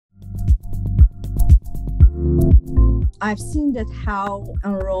I've seen that how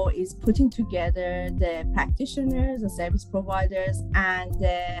ANROWS is putting together the practitioners, the service providers, and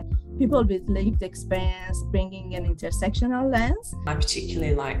the people with lived experience, bringing an intersectional lens. I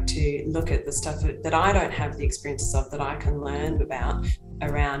particularly like to look at the stuff that I don't have the experiences of, that I can learn about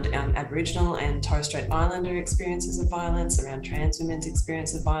around Aboriginal and Torres Strait Islander experiences of violence, around trans women's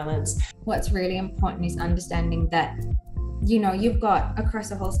experience of violence. What's really important is understanding that, you know, you've got across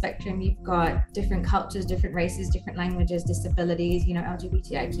the whole spectrum, you've got different cultures, different races, different languages, disabilities, you know,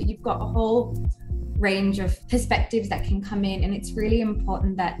 LGBTIQ, you've got a whole range of perspectives that can come in, and it's really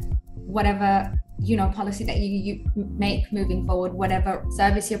important that whatever, you know, policy that you make moving forward, whatever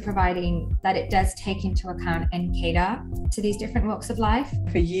service you're providing, that it does take into account and cater to these different walks of life.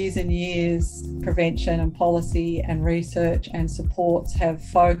 For years and years, prevention and policy and research and supports have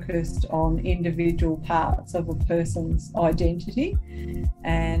focused on individual parts of a person's identity,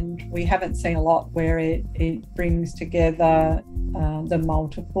 and we haven't seen a lot where it brings together the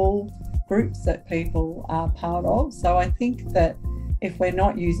multiple groups that people are part of. So I think that if we're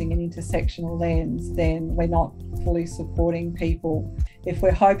not using an intersectional lens, then we're not fully supporting people. If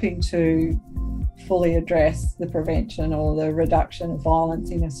we're hoping to fully address the prevention or the reduction of violence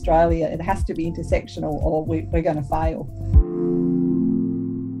in Australia, it has to be intersectional, or we're going to fail.